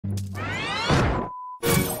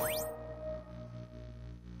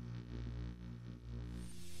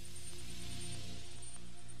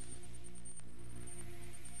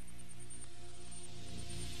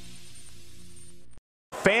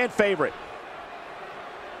Fan favorite.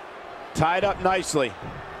 Tied up nicely.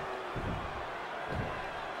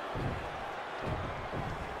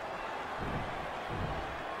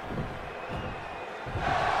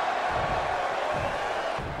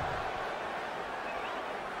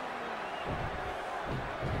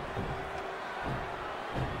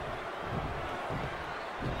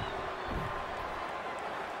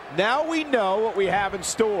 Now we know what we have in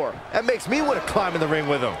store. That makes me want to climb in the ring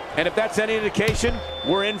with him. And if that's any indication,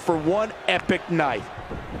 we're in for one epic night.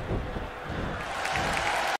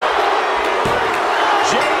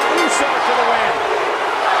 Jey Uso for the win.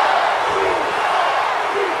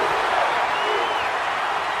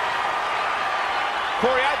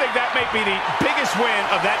 Corey, I think that may be the biggest win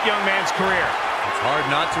of that young man's career. It's hard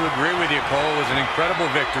not to agree with you, Cole. It was an incredible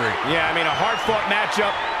victory. Yeah, I mean, a hard-fought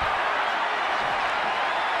matchup.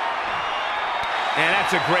 And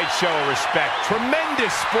that's a great show of respect.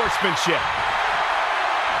 Tremendous sportsmanship.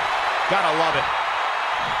 Gotta love it.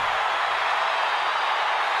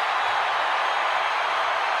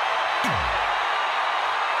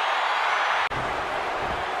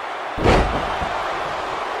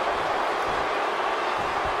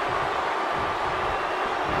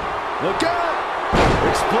 Look out!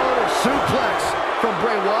 Explosive suplex from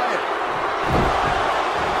Bray Wyatt.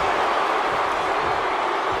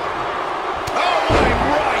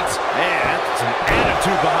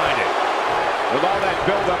 Attitude behind it. With all that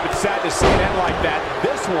build-up, it's sad to see it end like that.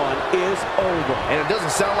 This one is over. And it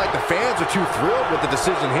doesn't sound like the fans are too thrilled with the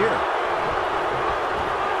decision here.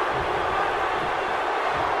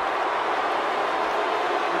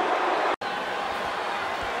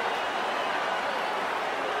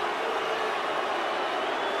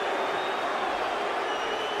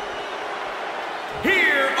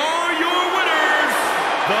 Here are your winners,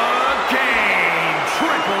 the Game,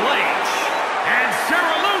 Triple H and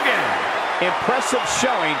Sarah Logan. Impressive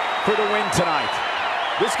showing for the win tonight.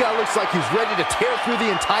 This guy looks like he's ready to tear through the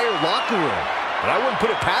entire locker room, but I wouldn't put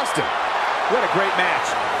it past him. What a great match.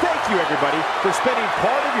 Thank you, everybody, for spending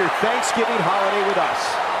part of your Thanksgiving holiday with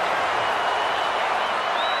us.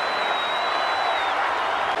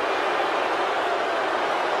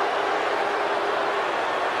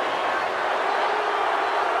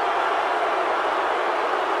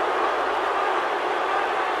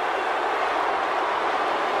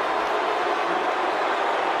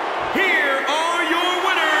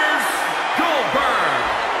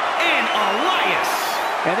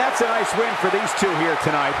 And that's a nice win for these two here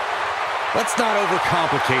tonight. Let's not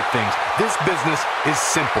overcomplicate things. This business is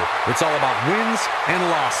simple. It's all about wins and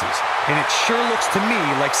losses. And it sure looks to me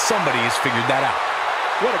like somebody has figured that out.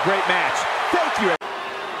 What a great match. Thank you.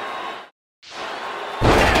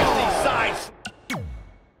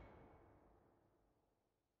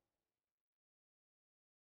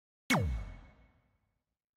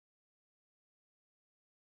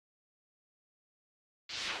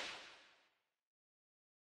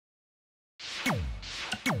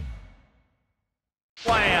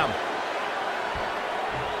 Slam.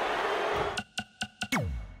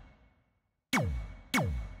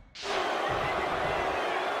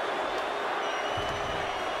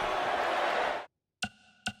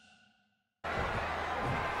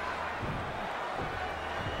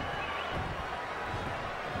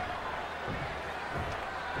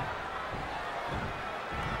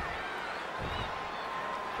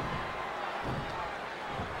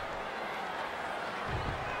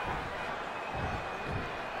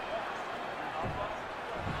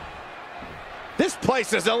 This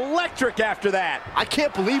place is electric after that. I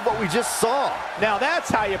can't believe what we just saw. Now that's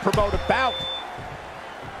how you promote a bout.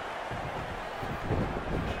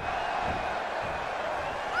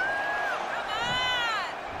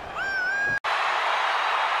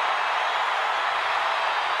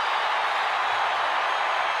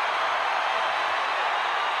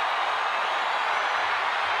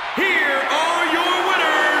 Here are your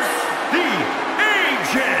winners, the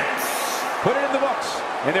Agents. Put it in the books.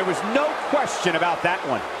 And there was no question about that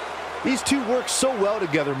one. These two work so well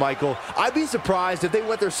together, Michael. I'd be surprised if they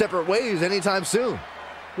went their separate ways anytime soon.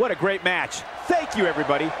 What a great match. Thank you,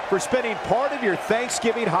 everybody, for spending part of your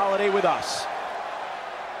Thanksgiving holiday with us.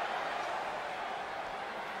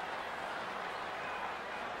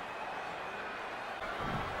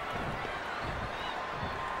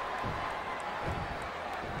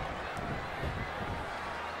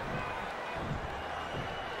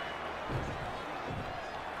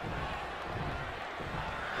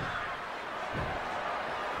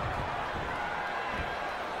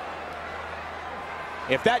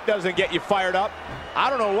 If that doesn't get you fired up, I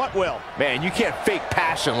don't know what will. Man, you can't fake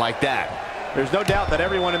passion like that. There's no doubt that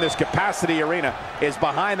everyone in this capacity arena is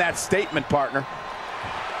behind that statement, partner.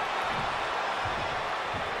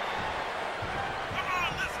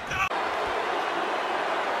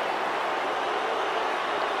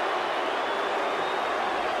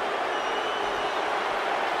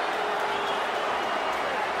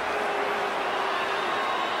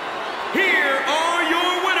 Here are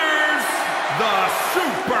your winners, the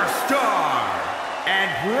Superstar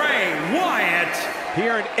and Bray Wyatt. He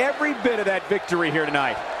earned every bit of that victory here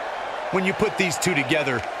tonight. When you put these two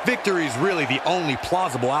together, victory is really the only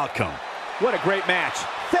plausible outcome. What a great match.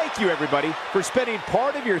 Thank you, everybody, for spending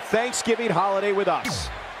part of your Thanksgiving holiday with us.